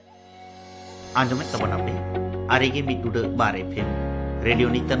आंजमें तबना पे आरेगे मिटुडे बारे fame radio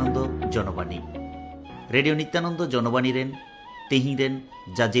Nityanand जनबानी rain तेही रेन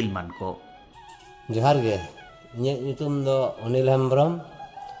जाजिल मान को जोहार गे इᱧᱟᱹᱜ ᱧᱩᱛᱩᱢ ᱫᱚ अनिल हेम्ब्रम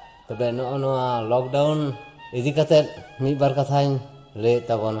तबे नोआ लॉकडाउन इदी कते मिद बार कथाᱧ लay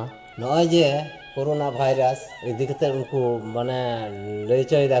ताबोना नोय जे कोरोना भाइरस इदी कते उनको माने लay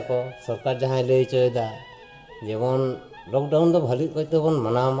चयदा को सरकार जहां लay चयदा जेमन लॉकडाउन दो भली कइते बन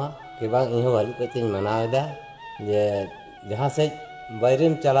मनामा के बांग इहो भली कइते मनावदा जे जहां से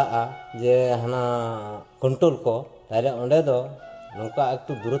बायरेम चलाआ जे हना कंट्रोल को तारे ओंडे दो नौका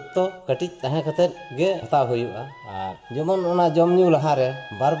एकटू दूरत्व कटिज तहां कते गे हताव हुयुआ आर जेमन ओना जमन्यू लहारे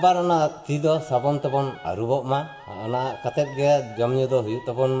बार बार ओना ती दो साबन तबन आरुबोग मा ओना कते गे जमन्यू दो हुयु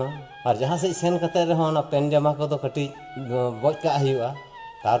तबन मा आर जहां से सेन कते रहो ओना पेन जामा को दो कटिज बoj का हुयुआ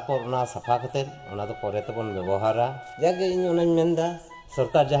तारपर ओना सफा कते ओना दो परे तबन व्यवहारा जागे इन ओनाñ मेनदा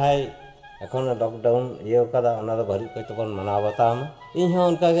सरकार जहाय এখন লকডাউন ইয়ে কাদা ওনা দো ভরি কইতে বন মানা বাতাম इन हो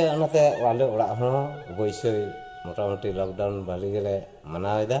उनका गे ओनाते वाले ओड़ा हो बयसै मोटामुटी लॉकडाउन भली गेले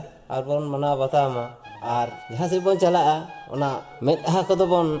मनावेदा आर बन मना बतामा आर जहां से बन चला ओना मेदहा को दो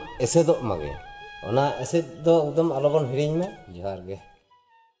बन एसेदो मगे ओना एसेद दो एकदम आलो बन हिरिñ में जोहार गे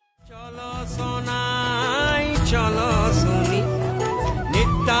चलो सोनाई चलो